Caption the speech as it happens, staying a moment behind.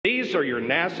These are your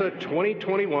NASA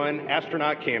 2021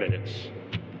 astronaut candidates.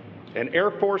 An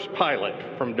Air Force pilot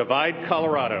from Divide,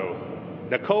 Colorado,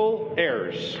 Nichole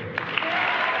Ayers.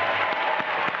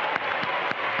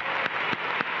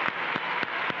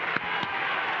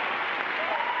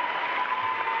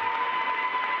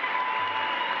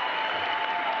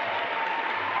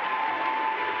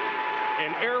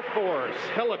 An Air Force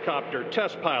helicopter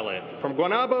test pilot from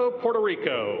Guaynabo, Puerto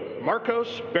Rico,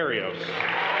 Berríos.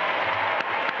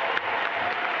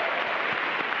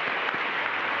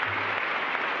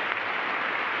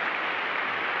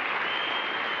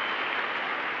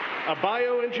 A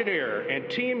bioengineer and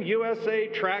Team USA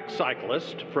track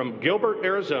cyclist from Gilbert,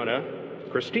 Arizona,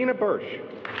 Christina Birch.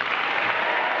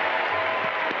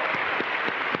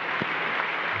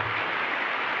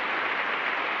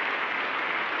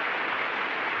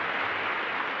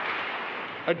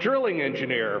 A drilling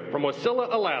engineer from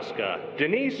Wasilla, Alaska,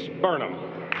 Deniz Burnham.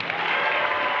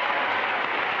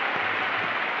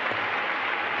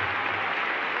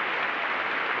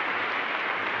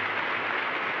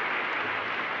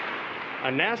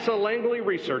 A NASA Langley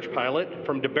research pilot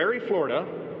from Debary, Florida,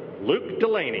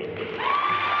 Delaney.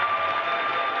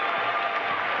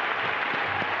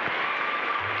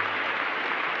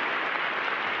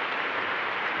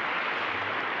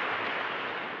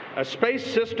 A space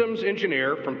systems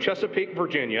engineer from Chesapeake,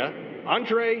 Virginia,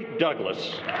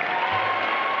 Douglas.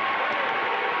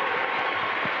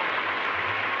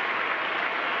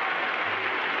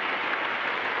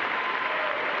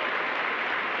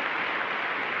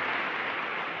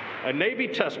 A Navy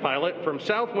test pilot from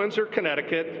South Windsor,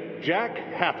 Connecticut,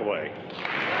 Hathaway.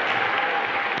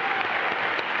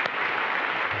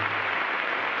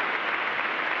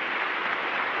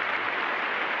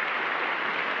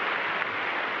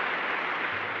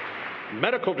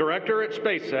 Medical director at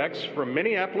SpaceX from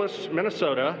Minneapolis,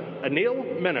 Minnesota,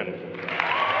 Anil Menon.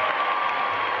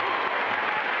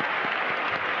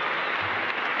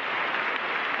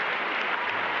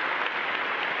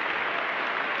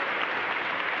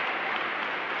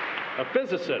 A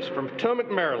physicist from Potomac,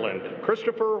 Maryland,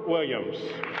 Christopher Williams.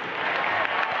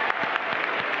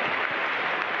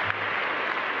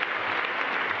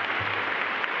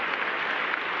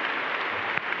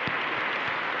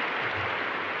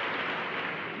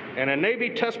 And a Navy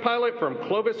test pilot from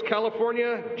Clovis,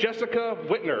 California, Jessica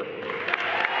Wittner.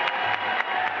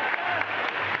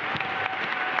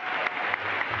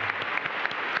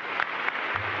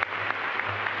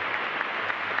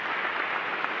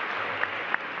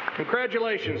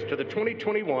 Congratulations to the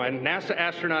 2021 NASA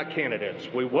astronaut candidates.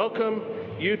 We welcome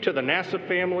you to the NASA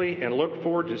family and look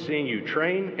forward to seeing you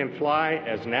train and fly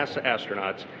as NASA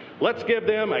astronauts. Let's give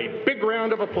them a big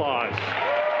round of applause.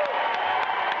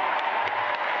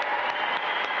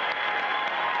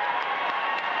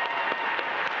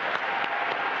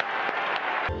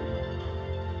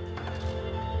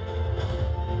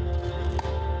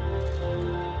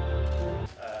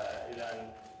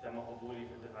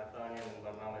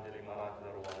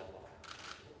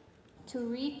 To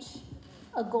reach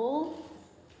a goal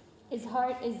is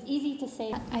easy to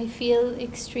say. I feel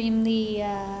extremely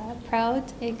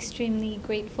proud, extremely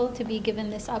grateful to be given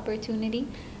this opportunity.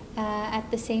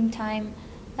 At the same time,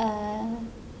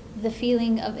 the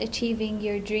feeling of achieving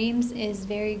your dreams is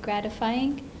very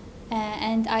gratifying.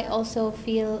 And I also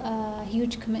feel a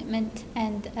huge commitment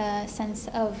and a sense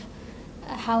of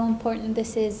how important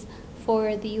this is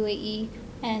for the UAE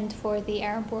and for the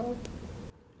Arab world.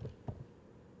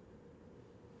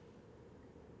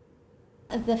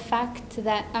 The fact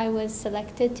that I was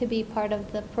selected to be part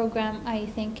of the program, I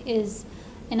think, is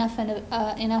enough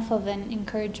of an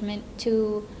encouragement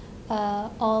to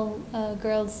all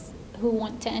girls who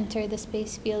want to enter the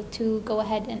space field to go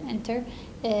ahead and enter,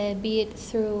 be it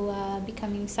through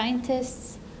becoming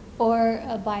scientists or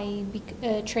by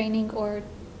training or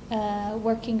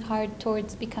working hard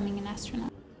towards becoming an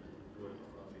astronaut.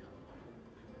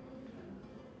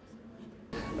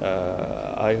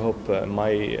 I hope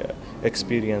my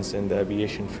experience in the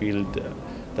aviation field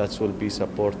that will be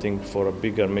supporting for a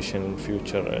bigger mission in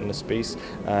future in space,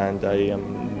 and I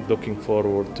am looking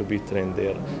forward to be trained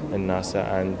there in NASA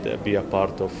and be a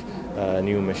part of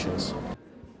new missions.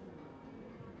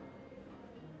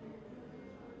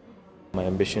 My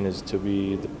ambition is to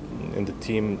be in the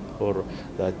team or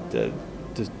that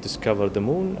to discover the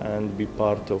moon and be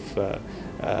part of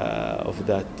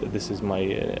that. This is my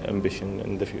ambition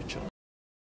in the future.